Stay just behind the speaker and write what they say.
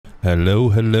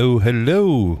Hello, hello,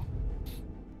 hello.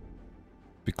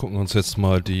 Wir gucken uns jetzt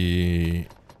mal den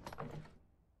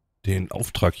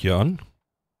Auftrag hier an.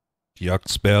 Die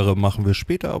Jagdsbäre machen wir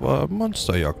später, aber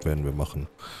Monsterjagd werden wir machen.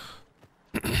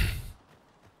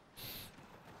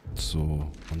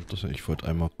 So, und ich wollte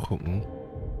einmal gucken.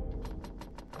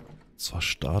 Zwar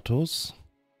Status.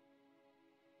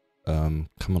 Kann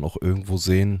man auch irgendwo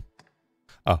sehen.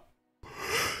 Ah.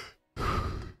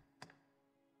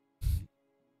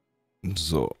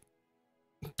 So.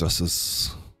 Das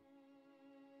ist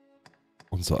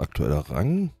unser aktueller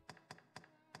Rang.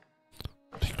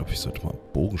 Ich glaube, ich sollte mal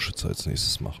Bogenschütze als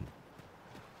nächstes machen.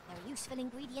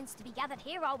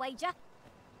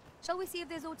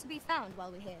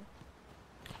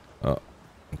 Ja,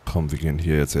 komm, wir gehen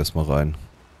hier jetzt erstmal rein.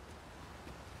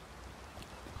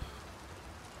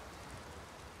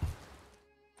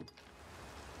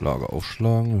 Lager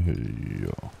aufschlagen.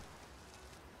 Ja.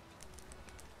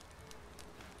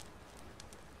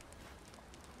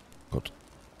 Gott.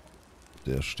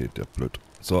 Der steht, der blöd.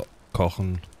 So,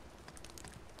 kochen.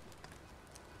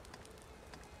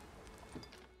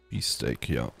 Beefsteak,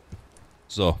 ja.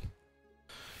 So.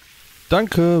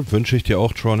 Danke, wünsche ich dir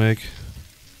auch, Tronic.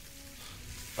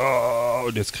 Oh,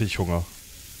 und jetzt kriege ich Hunger.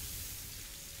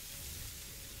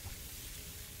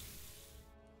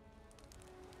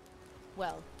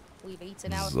 Well, we've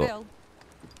eaten our fill.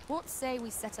 What say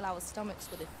we settle our stomachs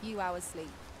with a few hours sleep?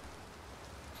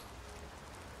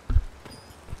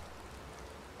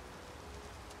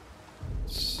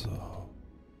 So.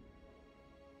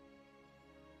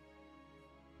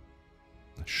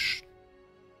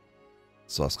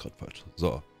 Saß gerade falsch.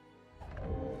 So.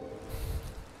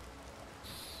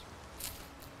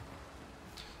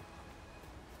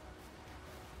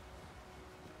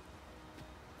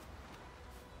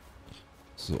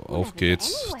 So, auf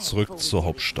geht's. Zurück zur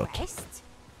Hauptstadt.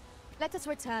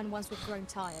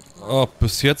 Oh,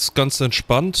 bis jetzt ganz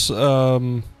entspannt.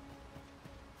 Oh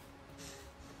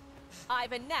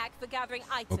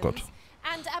Gott.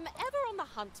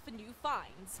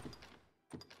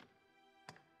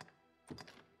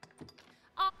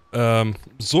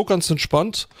 So ganz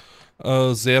entspannt.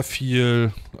 Sehr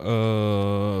viel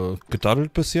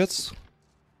gedaddelt bis jetzt.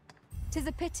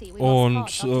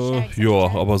 Und ja,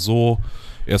 aber so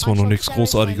erstmal noch nichts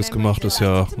Großartiges gemacht. Ist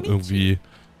ja irgendwie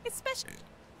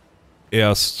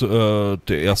erst der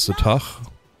erste Tag.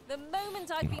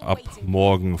 Ab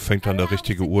morgen fängt dann der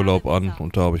richtige Urlaub an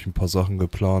und da habe ich ein paar Sachen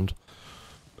geplant.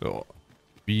 Ja,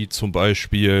 wie zum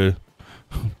Beispiel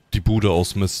die Bude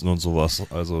ausmisten und sowas.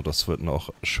 Also das wird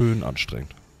noch schön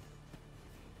anstrengend.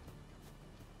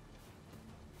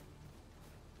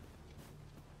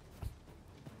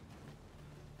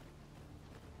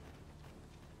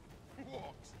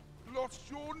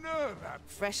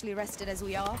 Freshly rested as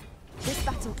we are, this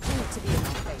battle proved to be in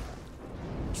our favor.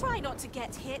 Try not to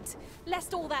get hit,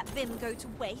 lest all that vim go to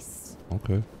waste.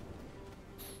 Okay.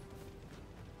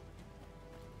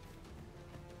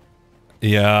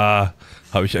 Ja,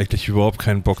 habe ich eigentlich überhaupt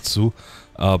keinen Bock zu,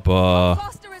 aber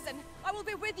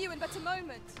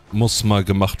muss mal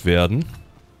gemacht werden.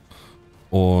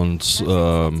 Und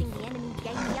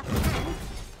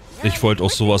ich wollte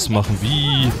auch sowas machen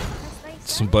wie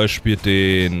zum Beispiel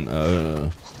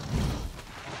den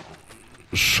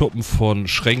Schuppen von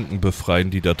Schränken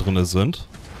befreien, die da drinne sind.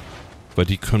 Weil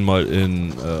die können mal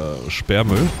in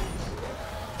Sperrmüll.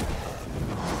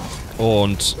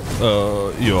 Und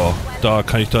ja, da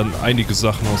kann ich dann einige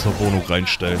Sachen aus der Wohnung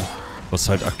reinstellen. Was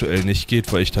halt aktuell nicht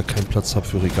geht, weil ich da keinen Platz habe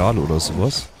für Regale oder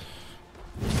sowas.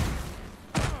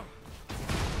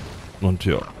 Und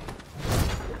ja.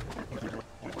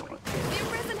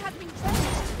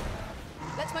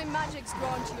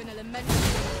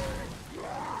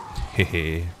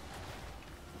 Hehe.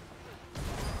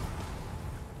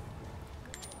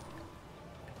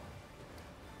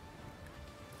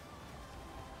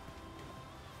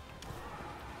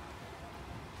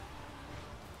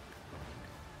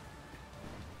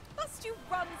 Must you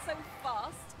run so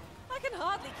fast? I can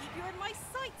hardly keep you in my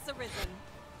sights, Arisen.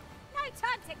 No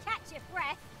time to catch your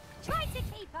breath. Try to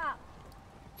keep up.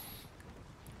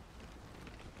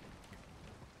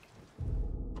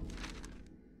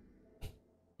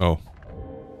 Oh.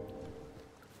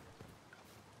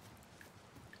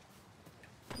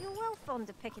 You're well fond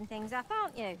of picking things up,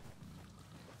 aren't you?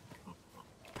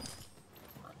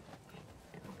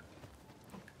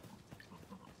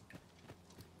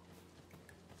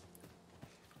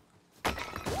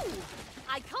 Ooh,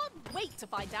 I can't wait to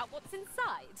find out what's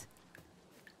inside.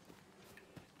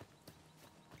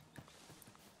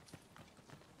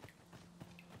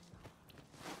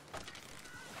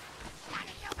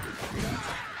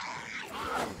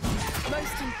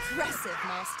 Most impressive,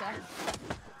 Master.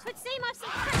 Twould seem I've some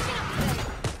catching up to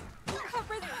do. A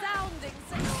resounding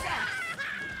success.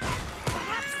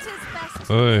 Perhaps 'tis best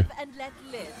to Hey. live and let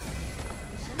live.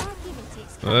 Shall I give it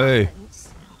its Hey. confidence?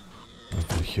 Dann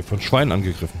werde ich hier von Schweinen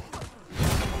angegriffen.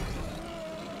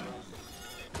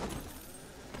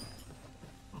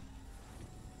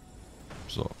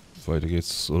 So, weiter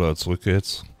geht's. Oder zurück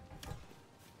geht's.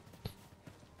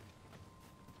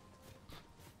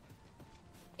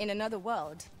 In another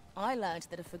world, I learned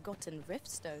that a forgotten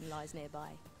riftstone lies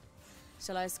nearby.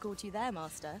 Shall I escort you there,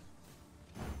 Master?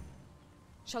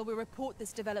 Shall we report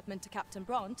this development to Captain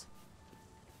Bront?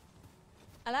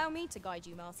 Allow me to guide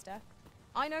you, Master.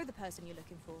 I know the person you're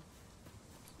looking for.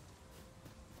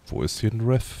 Wo ist hier ein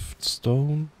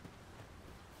Riftstone?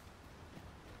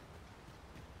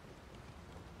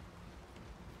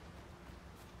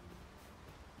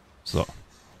 So.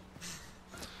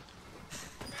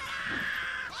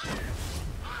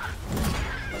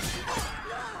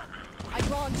 I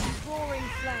grant you roaring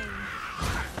flame.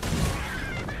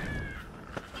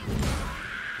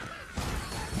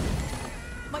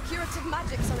 My curative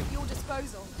magics are at your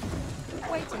disposal.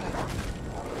 Wait a moment.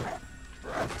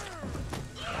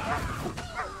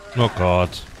 Oh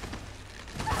Gott.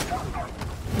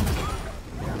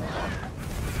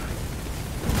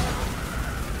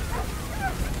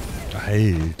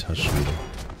 Alter Schwede.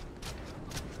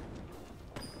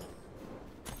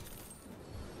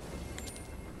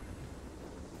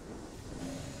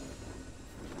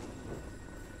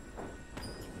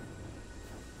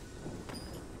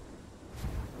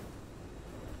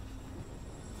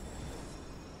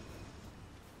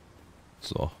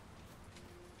 So.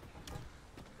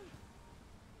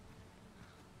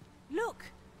 Look,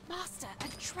 Master, a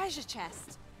treasure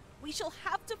chest. We shall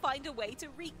have to find a way to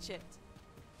reach it.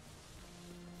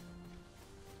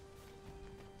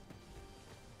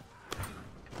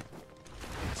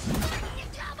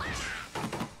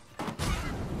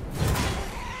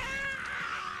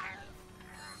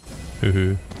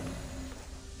 Höhö.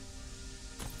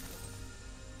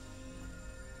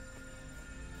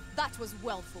 That was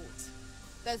well fought.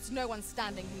 There's no one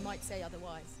standing who might say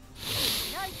otherwise.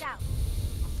 No doubt.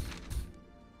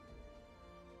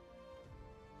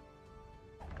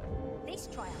 This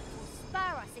triumph will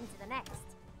spur us into the next.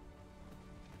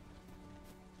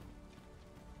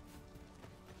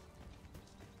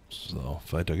 So,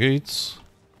 weiter geht's.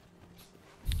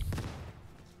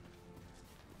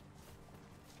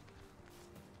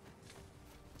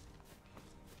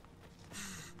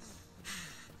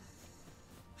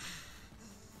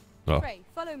 So. Pray,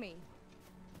 follow me.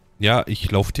 Ja,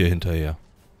 ich lauf dir hinterher.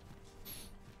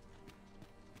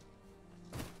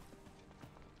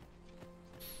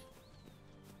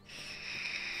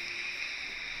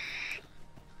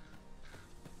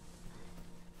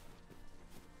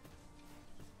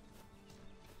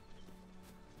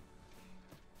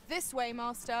 This way,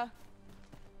 Master.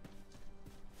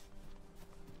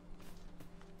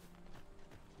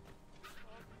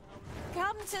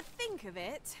 Come to think of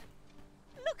it,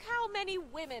 look how many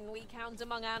women we count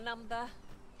among our number.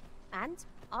 And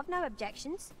I've no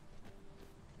objections.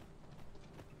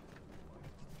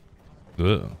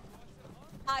 Ugh.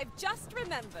 I've just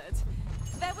remembered.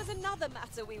 There was another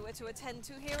matter we were to attend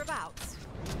to hereabouts.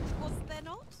 Was there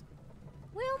not?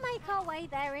 We'll make our way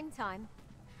there in time.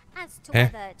 As to Hä?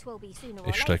 whether 'twill be sooner or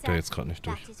Ich steig da later, jetzt gerade nicht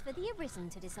durch. that is for the Arisen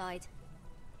to decide.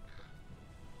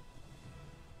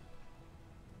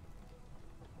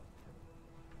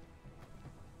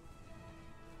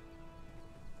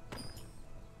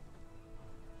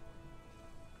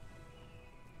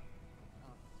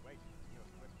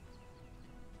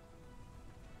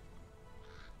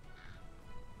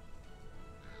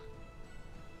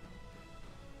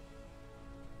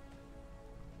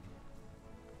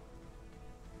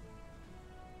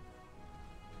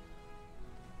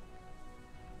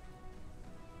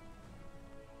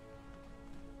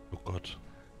 Oh Gott.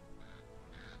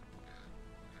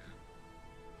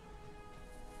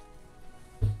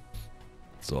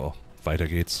 So, weiter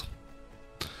geht's.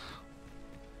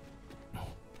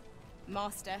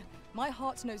 Master, my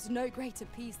heart knows no greater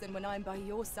peace than when I'm by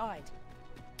your side.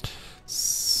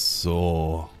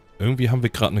 So. Irgendwie haben wir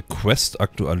gerade eine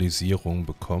Quest-Aktualisierung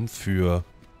bekommen für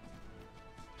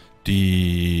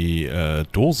die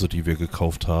Dose, die wir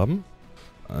gekauft haben.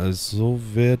 Also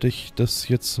werde ich das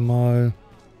jetzt mal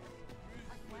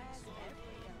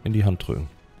in die Hand drücken.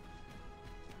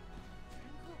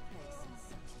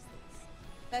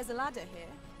 There's a ladder here.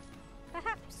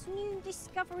 Perhaps new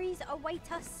discoveries await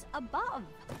us above.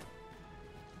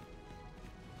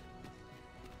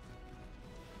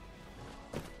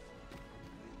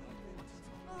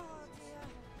 Oh dear.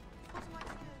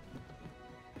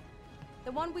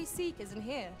 The one we seek isn't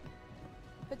here.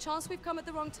 Perchance we've come at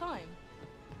the wrong time.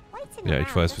 Waiting Ja, ich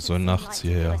around weiß, wir doesn't sollen seem nachts like to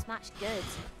do hierher. us much good.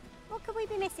 What could we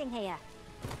be missing here?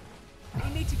 We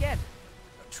meet again.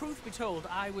 Truth be told,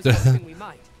 I was hoping we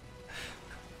might.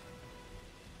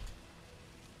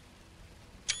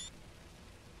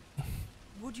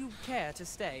 Would you care to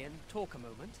stay and talk a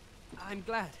moment? I'm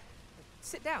glad.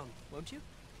 Sit down, won't you?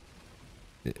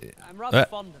 I'm rather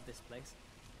fond of this place.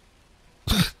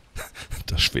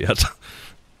 Das Schwert.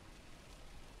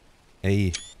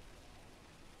 Ey.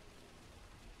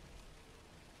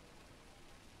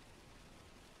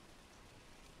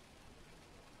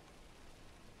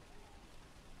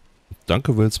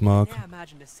 Danke, Wilsmark. I never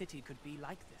imagined a city could be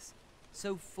like this.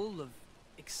 So full of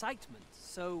excitement,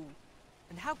 so...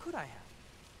 And how could I have?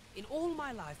 In all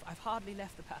my life, I've hardly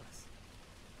left the palace.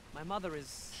 My mother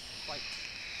is quite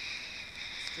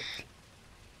strict.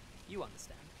 You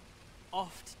understand.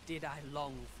 Oft did I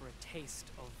long for a taste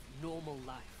of normal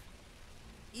life.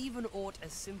 Even aught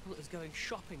as simple as going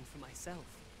shopping for myself.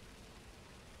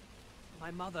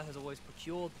 My mother has always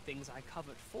procured the things I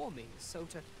covet for me, so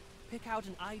to pick out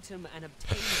an item and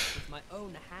obtain it with my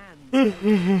own hands had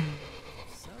a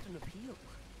certain appeal.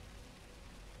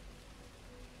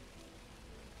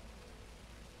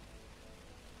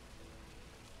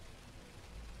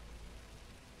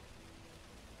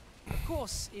 Of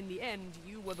course, in the end,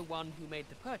 you were the one who made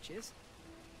the purchase.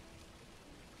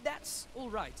 That's all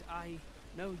right. I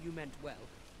know you meant well.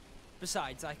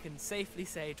 Besides, I can safely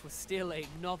say it was still a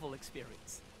novel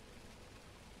experience.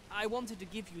 I wanted to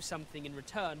give you something in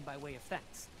return by way of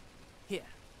thanks. Here,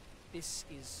 this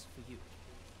is for you.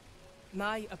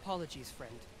 My apologies,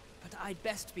 friend, but I'd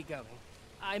best be going.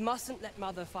 I mustn't let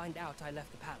Mother find out I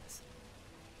left the palace.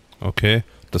 Okay,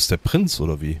 das ist der Prinz,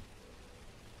 oder wie?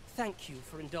 Thank you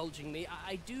for indulging me.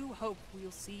 I do hope we'll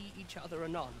see each other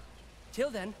anon. Till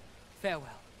then,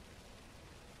 farewell.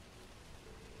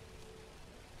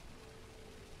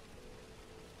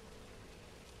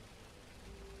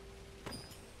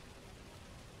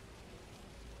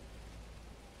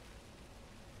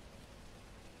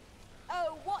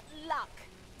 Oh, what luck!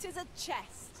 'Tis a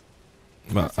chest.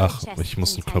 Ach, ich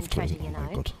muss einen Knopf drücken. Oh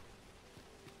mein Gott.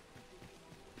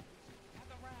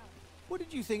 What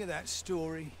did you think of that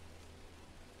story?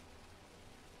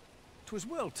 'Twas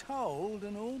well told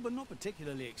and all, but not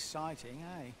particularly exciting,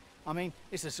 eh? I mean,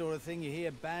 it's the sort of thing you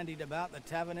hear bandied about the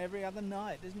tavern every other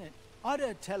night, isn't it? I'd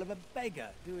heard tell of a beggar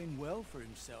doing well for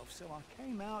himself, so I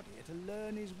came out here to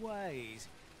learn his ways.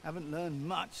 Haven't learned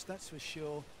much, that's for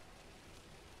sure.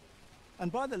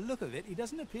 And by the look of it, he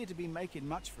doesn't appear to be making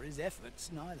much for his efforts,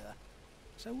 neither.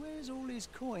 So where's all his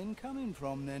coin coming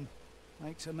from, then?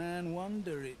 Makes a man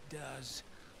wonder, it does.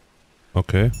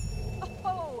 Okay.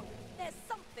 Oh, there's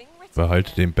something written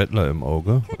Behalte den Bettler im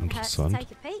Auge. Couldn't hurt to Interessant.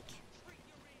 take a peek.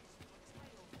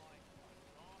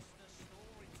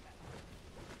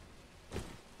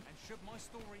 And should my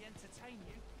story entertain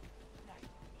you, nay,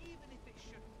 even if it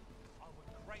shouldn't, I would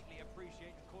greatly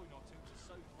appreciate a coin or two to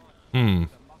soak my Hm.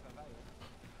 with a mug of ale.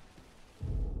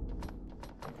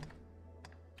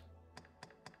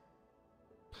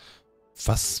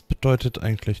 Was bedeutet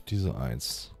eigentlich diese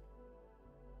 1?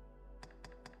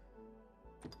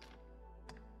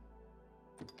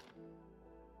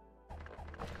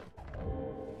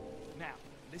 Now,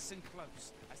 listen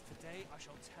close, as today I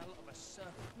shall tell of a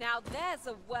serpent. Now there's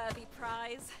a worthy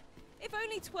prize. If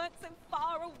only 'tweren't so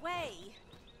far away.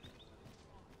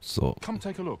 So. Come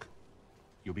take a look.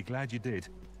 You'll be glad you did.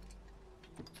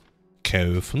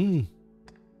 Kaufen.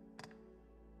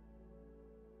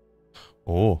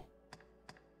 Oh.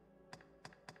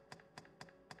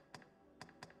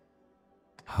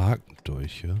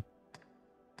 Hakendolche.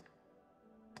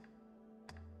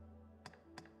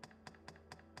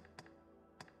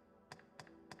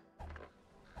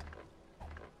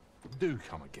 Do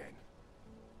come again.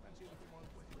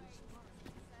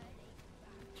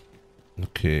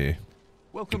 Okay.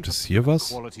 Welcome Gibt es hier was?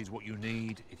 Quality's what you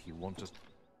need if you want us.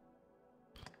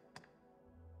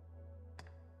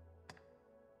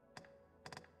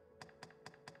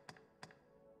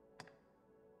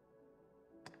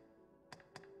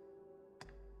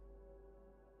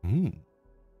 Hm.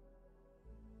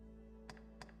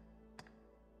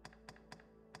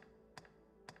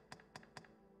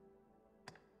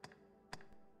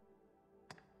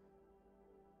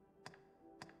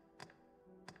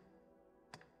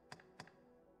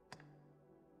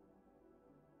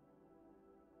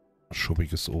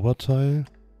 Schuppiges Oberteil.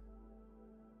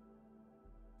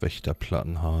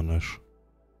 Wächterplattenharnisch.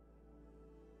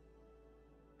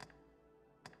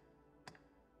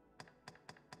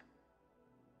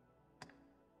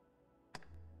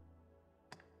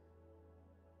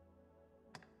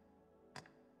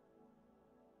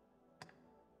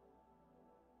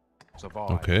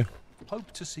 survive. Okay.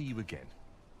 Hope to see you again.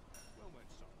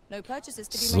 No purchases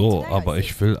to be made So, today, aber I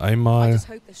ich see. will I einmal just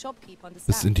hope the shopkeep bis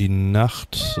understands. in die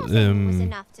Nacht Was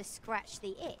enough to scratch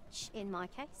the itch in my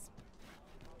case.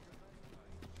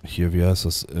 hier, wie heißt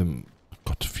das?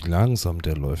 Gott, wie langsam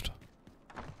der läuft.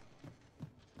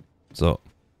 So.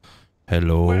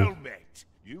 Hello. Well met.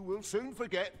 You will soon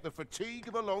forget the fatigue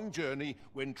of a long journey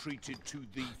when treated to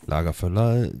the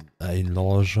Lagerverleih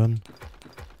einlagen.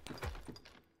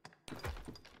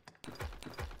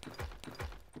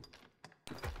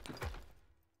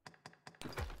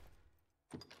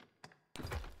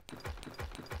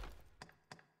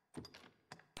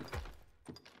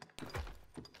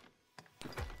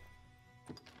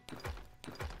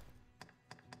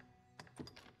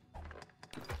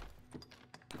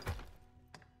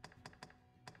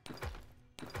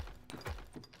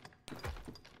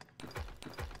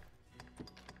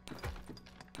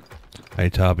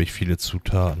 Alter, habe ich viele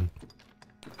Zutaten.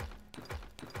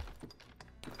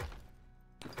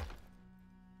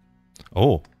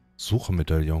 Oh,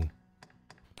 Suchemedaillon.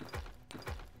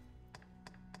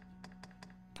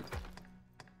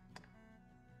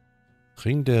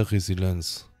 Ring der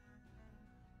Resilienz.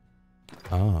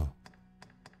 Ah.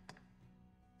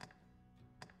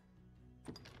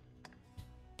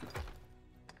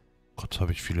 Gott,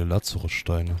 habe ich viele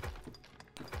Lazarussteine.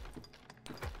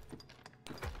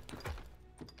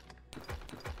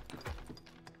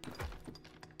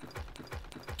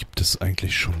 Gibt es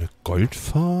eigentlich schon eine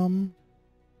Goldfarm?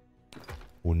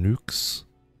 Onyx,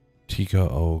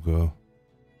 Tigerauge.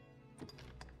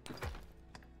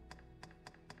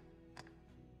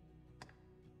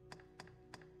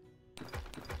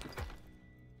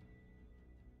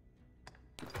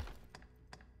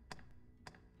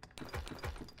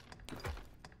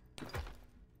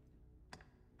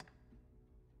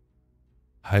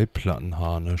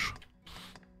 Heilplattenharnisch.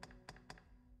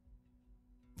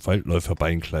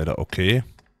 Waldläufer-Beinkleider, okay.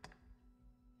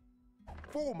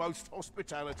 foremost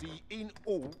hospitality in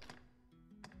all.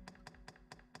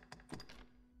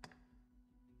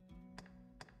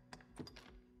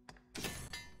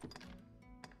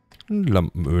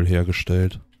 Lampenöl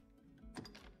hergestellt.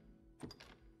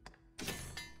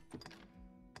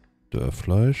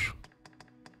 Dörrfleisch.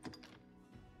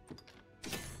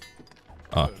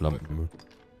 Ah, Lampenöl.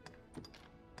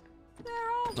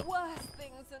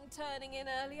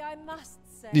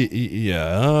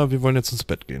 Ja, wir wollen jetzt ins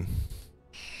Bett gehen.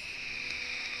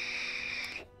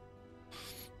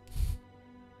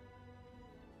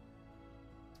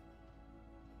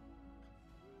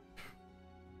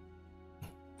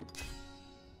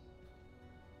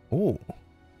 Oh,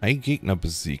 ein Gegner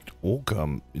besiegt.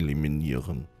 Ogam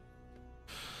eliminieren.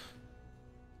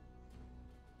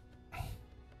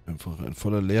 Einfach ein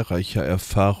voller lehrreicher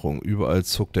Erfahrung. Überall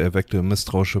zuckt der erweckte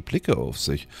misstrauische Blicke auf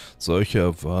sich. Solche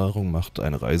Erfahrung macht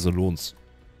eine Reise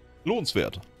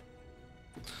lohnenswert.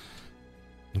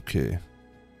 Okay.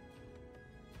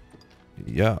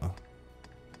 Ja.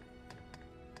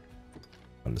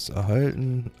 Alles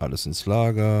erhalten, alles ins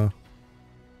Lager.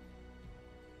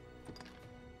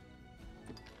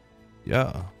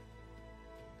 Ja.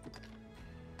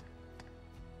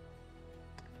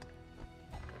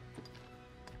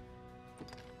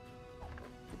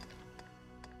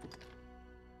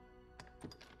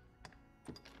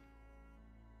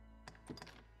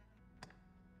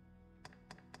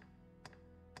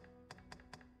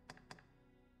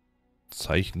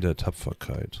 Zeichen der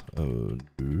Tapferkeit.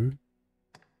 Nö.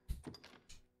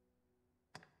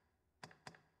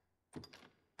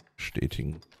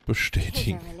 Bestätigen.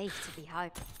 Bestätigen. Tis a relief to be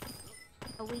home.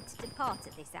 Are we to depart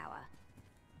at this hour?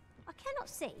 I cannot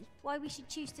see why we should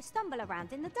choose to stumble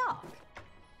around in the dark.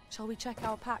 Shall we check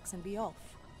our packs and be off?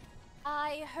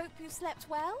 I hope you slept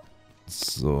well.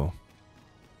 So.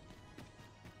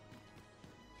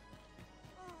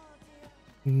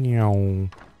 Miau.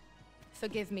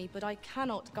 Forgive me, but I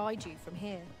cannot guide you from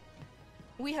here.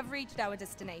 We have reached our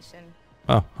destination.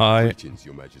 Ah, hi. Greetings,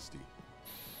 Your Majesty.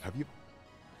 Have you...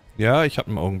 Ja, ich habe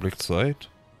einen Augenblick Zeit.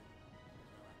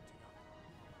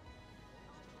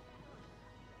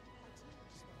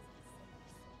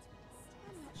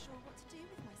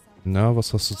 Na,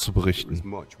 was hast du zu There is berichten?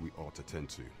 much we ought to tend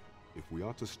to, if we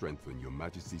are to strengthen Your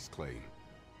Majesty's claim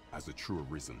as a true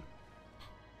arisen.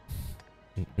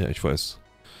 Ja, ich weiß.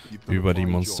 You've done a Über die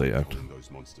fine Monsterjagd. job killing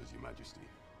those monsters, Your Majesty.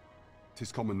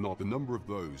 'Tis common not the number of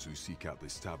those who seek out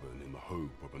this tavern in the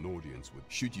hope of an audience with.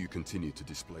 Should you continue to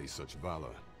display such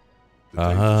valor, the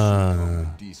danger should come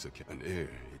with Disa and ere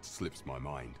it slips my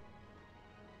mind.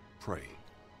 Pray.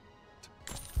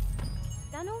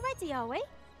 Done already, are we?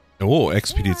 Oh,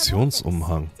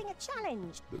 Expeditionsumhang.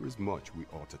 There is much we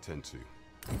ought to tend to.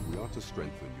 We ought to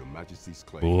strengthen your Majesty's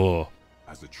claim Oh.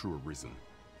 as a true arisen.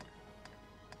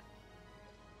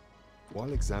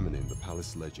 While examining the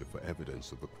palace ledger for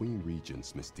evidence of the Queen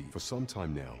Regent's misdeed for some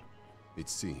time now, it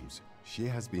seems she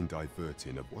has been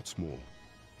diverting of what's more.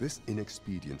 This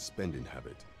inexpedient spending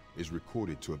habit is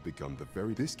recorded to have begun the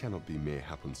very... This cannot be mere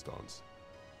happenstance.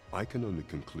 I can only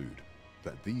conclude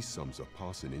that these sums are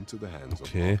passing into the hands of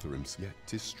Arthur himself. Yet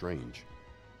 'tis strange,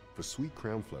 for sweet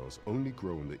crown flowers only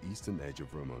grow on the eastern edge of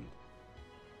Vermont.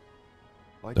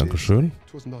 Dankeschön.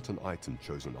 'Twas not an item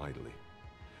chosen idly.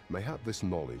 Mayhap this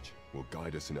knowledge will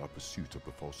guide us in our pursuit of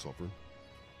the false sovereign.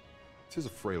 'Tis a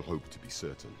frail hope to be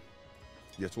certain.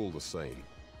 Yet all the same,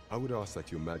 I would ask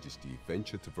that your Majesty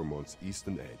venture to Vermont's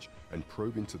eastern edge and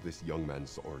probe into this young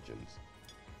man's origins.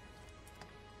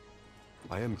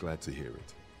 I am glad to hear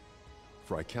it,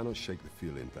 for I cannot shake the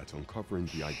feeling that uncovering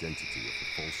the identity of the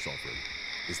false sovereign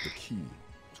is the key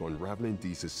to unraveling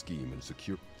dieses scheme and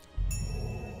secure...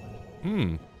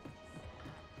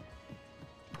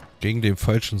 Gegen den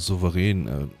falschen Souverän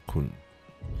erkunden.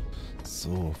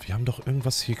 So, wir haben doch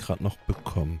irgendwas hier gerade noch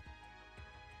bekommen.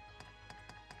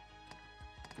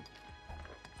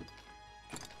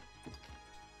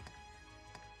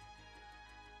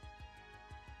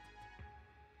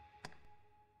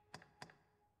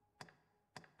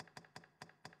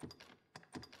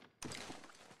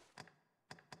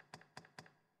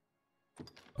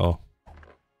 Oh.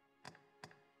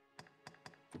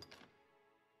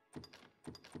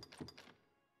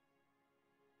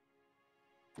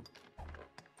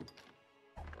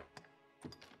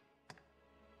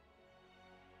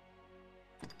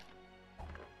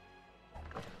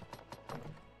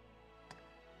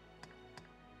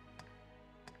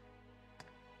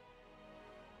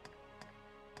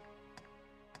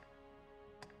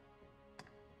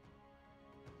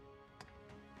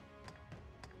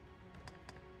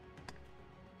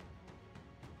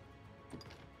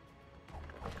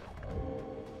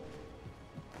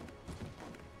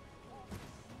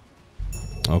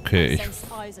 Okay,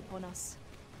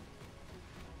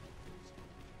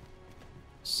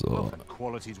 so.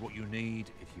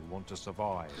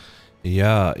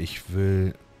 Ja, ich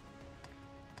will...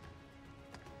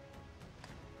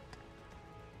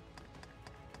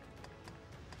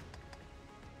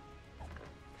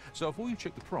 So before you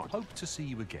check the price, hope to see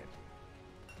you again.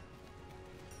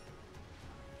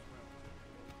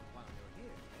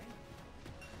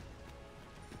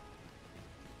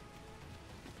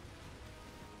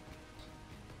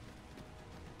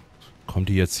 Kommt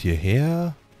die jetzt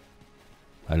hierher?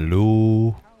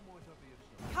 Hallo?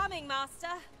 Coming, Master.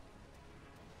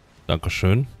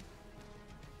 Dankeschön.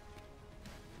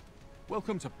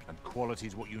 Welcome to and quality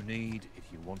is what you need if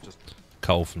you want to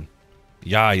Kaufen.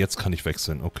 Ja, jetzt kann ich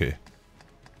wechseln. Okay.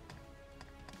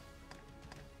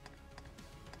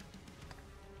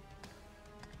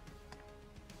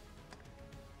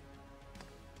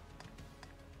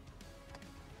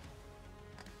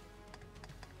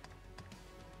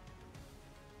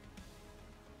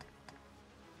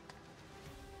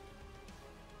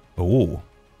 Oh,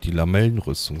 die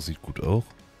Lamellenrüstung sieht gut aus.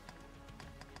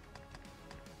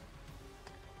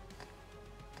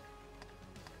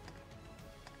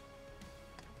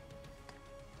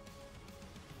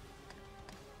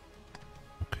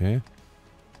 Okay.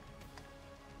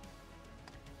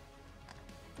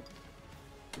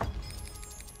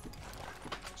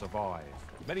 survive.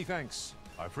 Many thanks.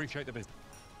 I appreciate the business.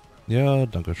 Ja,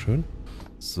 danke schön.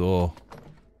 So.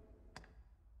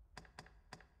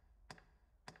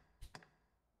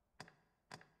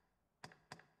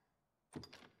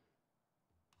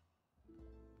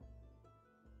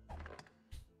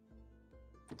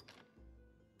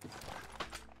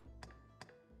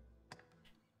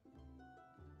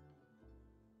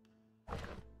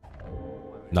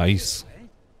 Nice.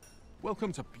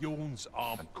 Welcome to Bjorn's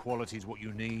arm. And quality is what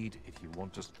you need if you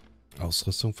want to.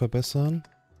 Ausrüstung verbessern.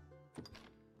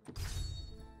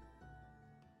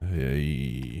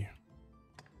 Hey.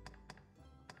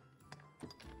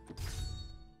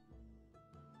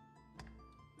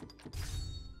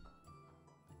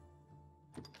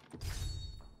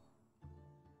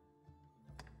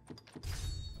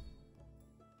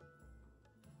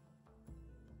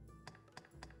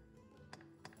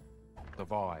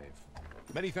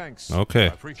 Many thanks.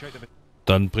 Okay.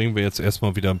 Dann bringen wir jetzt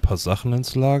erstmal wieder ein paar Sachen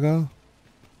ins Lager.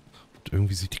 Und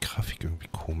irgendwie sieht die Grafik irgendwie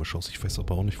komisch aus. Ich weiß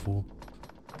aber auch nicht, wo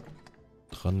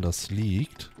dran das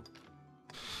liegt.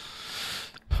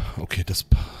 Okay, das...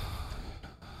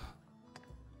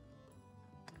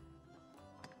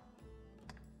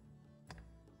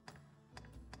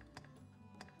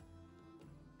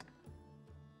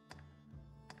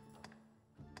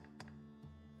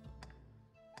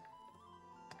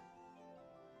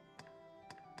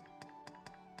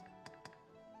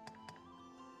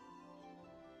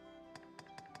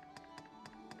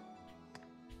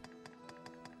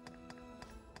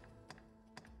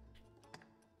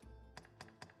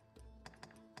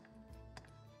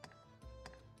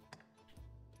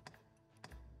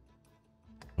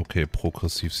 Okay,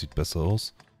 progressiv sieht besser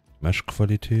aus.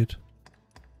 Mesh-Qualität.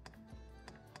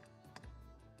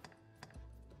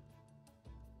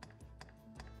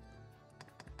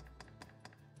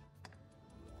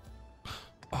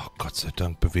 Oh, Gott sei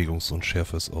Dank,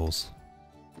 Bewegungsunschärfe ist aus.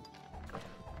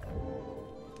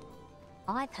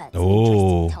 I've heard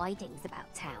Oh. some interesting tidings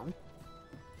about town.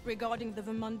 Regarding the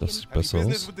Vermundian... Das sieht besser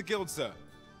aus. with the guild, sir?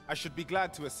 I should be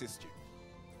glad to assist you.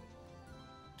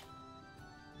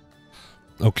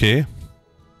 Okay.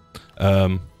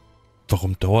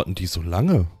 Warum dauerten die so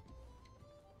lange?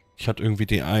 Ich hatte irgendwie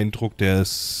den Eindruck,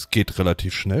 es geht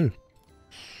relativ schnell.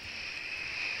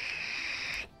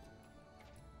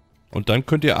 Und dann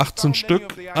könnt ihr 18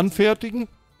 Stück anfertigen?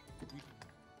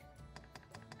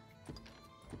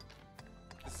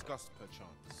 Discussed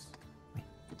perchance.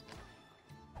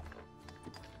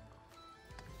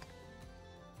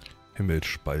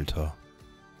 Himmelsspalter.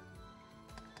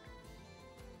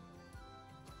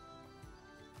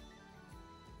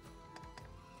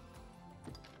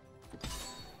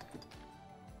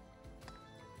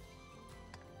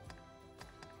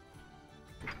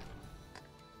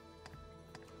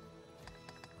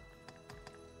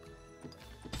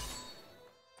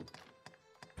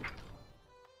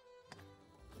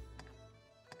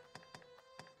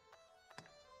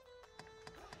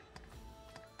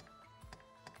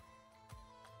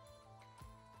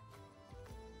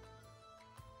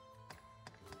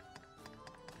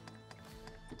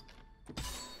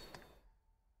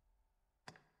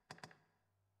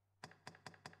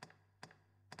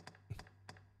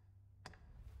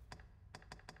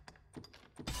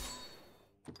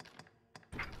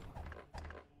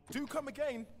 Do come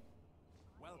again.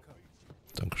 Welcome.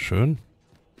 Dankeschön.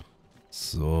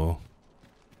 So.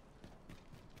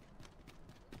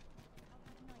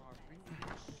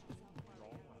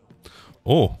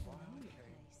 Oh.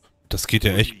 Das geht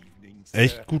ja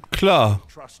echt gut klar.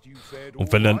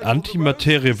 Und wenn dann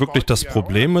Antimaterie wirklich das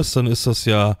Problem ist, dann ist das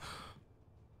ja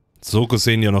so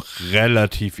gesehen ja noch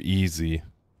relativ easy.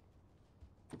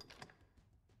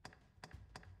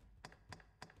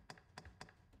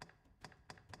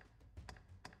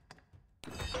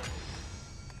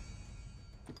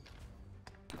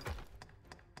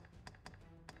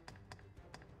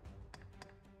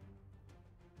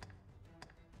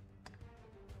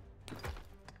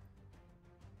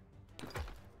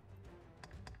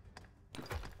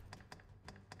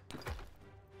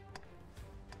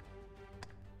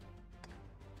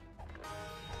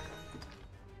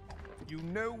 You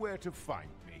know where to find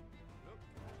me.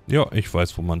 Ja, ich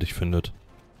weiß, wo man dich findet.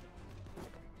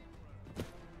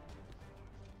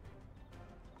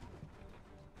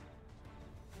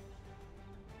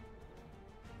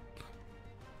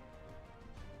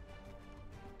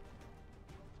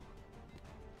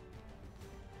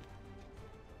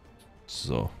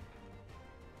 So.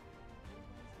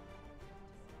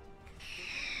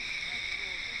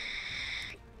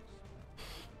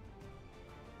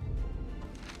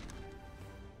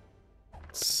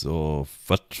 So,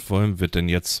 was wollen wir denn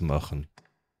jetzt machen?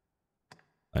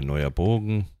 Ein neuer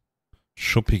Bogen.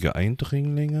 Schuppige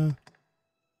Eindringlinge.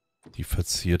 Die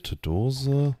verzierte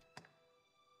Dose.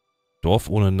 Dorf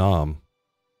ohne Namen.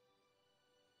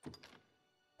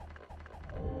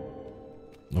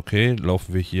 Okay,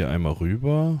 laufen wir hier einmal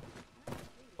rüber.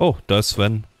 Oh, da ist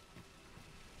Sven.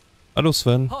 Hallo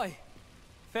Sven. Hi.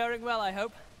 Faring well, I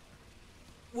hope.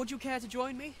 Would you care to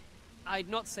join me? I'd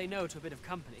not say no to a bit of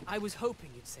company. I was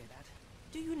hoping you'd say that.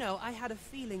 Do you know, I had a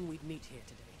feeling we'd meet here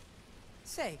today.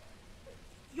 Say,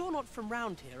 you're not from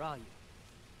round here, are you?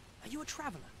 Are you a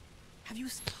traveler? Have you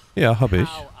seen... Ja, hab ich.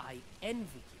 How I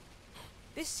envy you.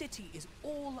 This city is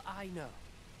all I know.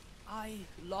 I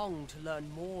long to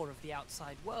learn more of the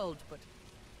outside world, but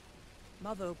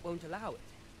Mother won't allow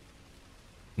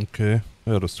it. Okay,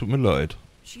 ja, das tut mir leid.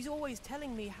 She's always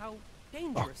telling me how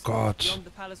dangerous it is Gott. beyond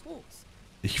the palace walls.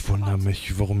 Ich wundere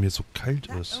mich, warum mir so kalt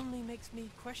That ist. only makes me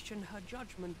question her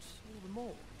judgment all the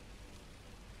more.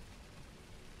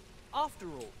 After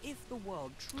all, if the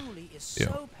world truly is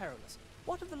so perilous,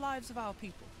 what of the lives of our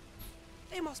people?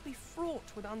 They must be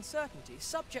fraught with uncertainty,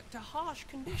 subject to harsh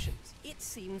conditions. It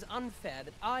seems unfair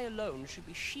that I alone should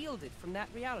be shielded from that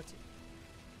reality.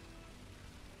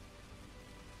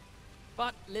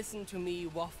 But listen to me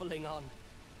waffling on.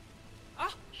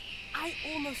 Ah, I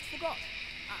almost forgot.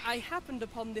 I happened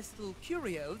upon this little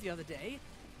curio the other day.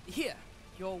 Here,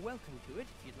 you're welcome to it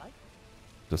if you'd like.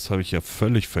 Das habe ich ja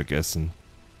völlig vergessen.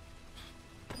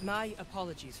 My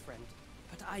apologies, friend,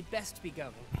 but I'd best be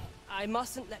going. I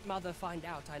mustn't let Mother find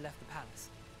out I left the palace.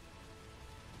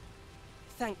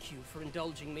 Thank you for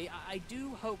indulging me. I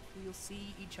do hope we'll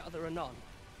see each other anon.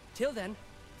 Till then,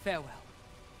 farewell.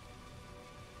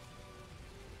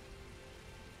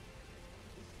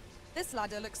 This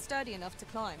ladder looks sturdy enough to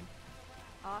climb.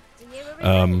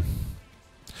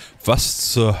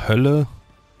 Was zur Hölle?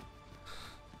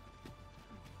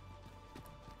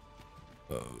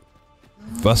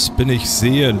 Was bin ich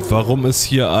sehend? Warum ist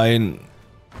hier ein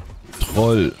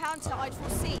Troll?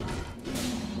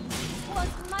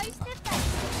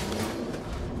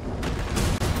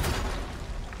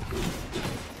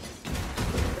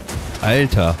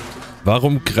 Alter,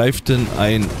 warum greift denn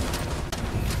ein...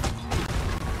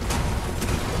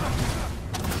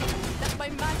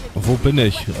 Wo bin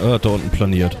ich? Ah, da unten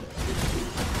planiert.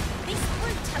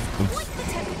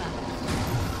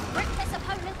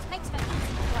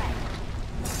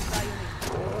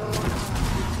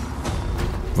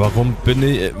 Warum bin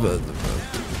ich...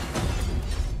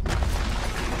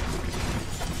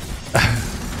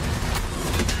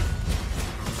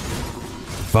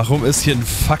 Warum ist hier ein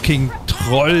fucking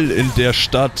Troll in der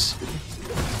Stadt?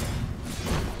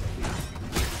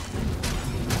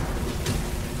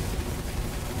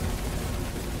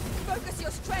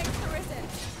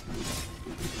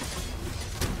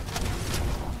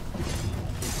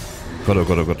 Gott, oh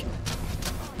Gott, oh Gott.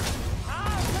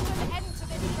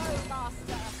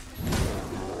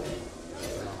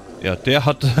 Ja, der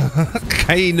hat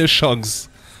keine Chance.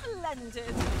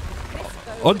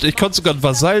 Und ich konnte sogar einen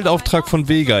Vasallenauftrag von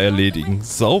Vega erledigen.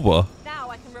 Sauber.